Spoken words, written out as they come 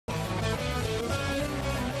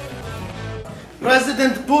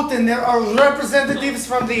President Putin, there are representatives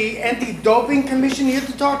from the Anti-Doping Commission here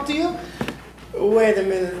to talk to you. Wait a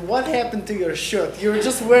minute, what happened to your shirt? You were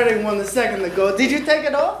just wearing one a second ago. Did you take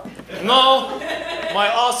it off? No, my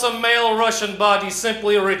awesome male Russian body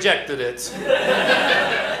simply rejected it.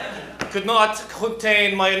 Could not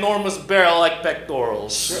contain my enormous barrel-like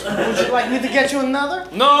pectorals. Would you like me to get you another?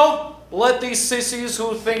 No, let these sissies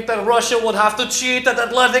who think that Russia would have to cheat at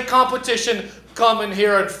athletic competition come in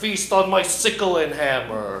here and feast on my sickle and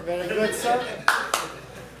hammer. Very good, sir.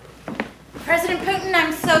 President Putin,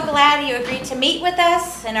 I'm so glad you agreed to meet with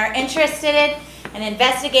us and are interested in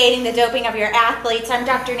investigating the doping of your athletes. I'm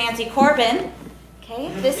Dr. Nancy Corbin. Okay,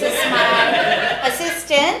 this is my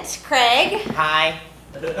assistant, Craig. Hi.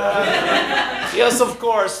 Yes, of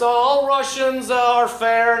course. All Russians are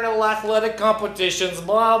fair in all athletic competitions,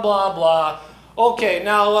 blah, blah, blah. Okay,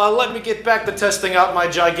 now let me get back to testing out my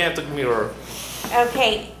gigantic mirror.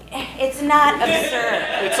 Okay, it's not absurd.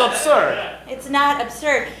 It's absurd. It's not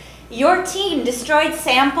absurd. Your team destroyed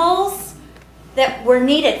samples that were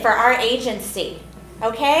needed for our agency,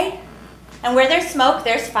 okay? And where there's smoke,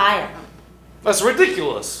 there's fire. That's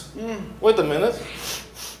ridiculous. Wait a minute.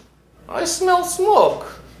 I smell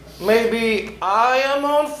smoke. Maybe I am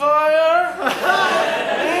on fire?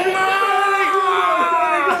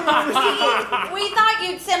 See, we thought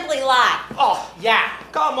you'd simply lie. Oh, yeah.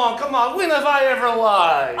 Come on. When have I ever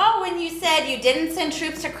lied? Oh, when you said you didn't send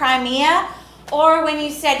troops to Crimea, or when you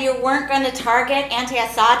said you weren't going to target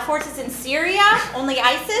anti-Assad forces in Syria, only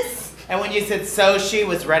ISIS. And when you said Sochi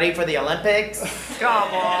was ready for the Olympics?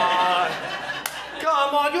 Come on.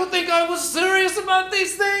 Come on, you think I was serious about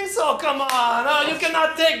these things? Oh, come on. Oh, you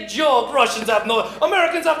cannot take joke.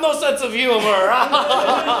 Americans have no sense of humor.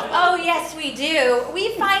 Oh, yes, we do.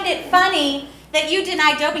 We find it funny that you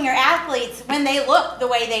deny doping your athletes when they look the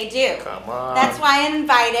way they do. Come on. That's why I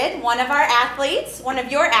invited one of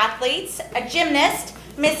your athletes, a gymnast,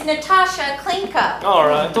 Miss Natasha Klinka. All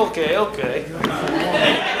right, okay.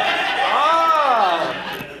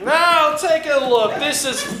 Now take a look. This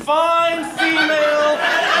is fine female,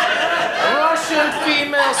 Russian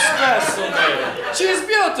female specimen. She's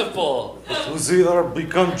beautiful. Who's either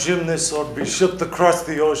become gymnast or be shipped across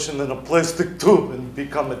the ocean in a plastic tube and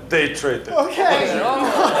become a day trader. Okay.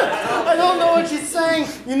 I don't know what she's saying.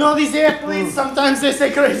 You know these athletes, sometimes they say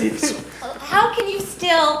crazy things. How can you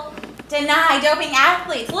still deny doping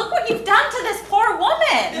athletes? Look what you've done to this poor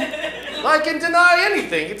woman. I can deny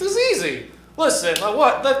anything. It is easy. Listen,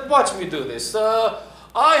 watch me do this.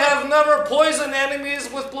 I have never poisoned enemies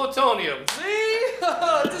with plutonium. See?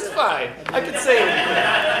 This is fine. I can say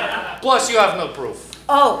anything. Plus, you have no proof.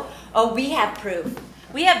 Oh, we have proof.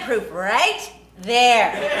 We have proof right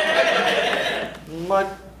there. My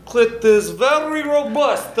clit is very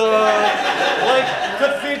robust, like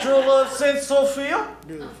Cathedral of St. Sophia.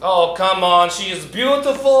 Oh, come on. She is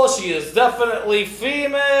beautiful. She is definitely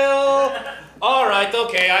female. All right,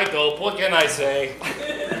 okay, I dope. What can I say?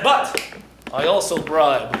 But I also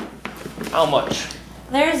bribe. How much?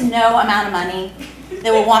 There's no amount of money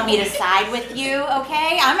that will want me to side with you,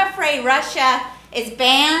 okay? I'm afraid Russia is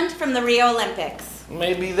banned from the Rio Olympics.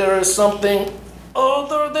 Maybe there is something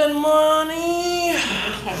other than money.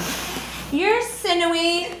 Okay. Your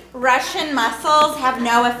sinewy Russian muscles have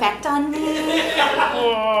no effect on me.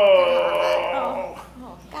 Oh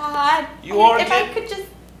God. If I could just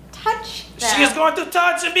touch them. She is going to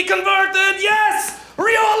touch and be converted. Yes!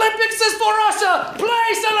 Rio Olympics is for Russia!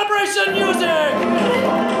 Play celebration music!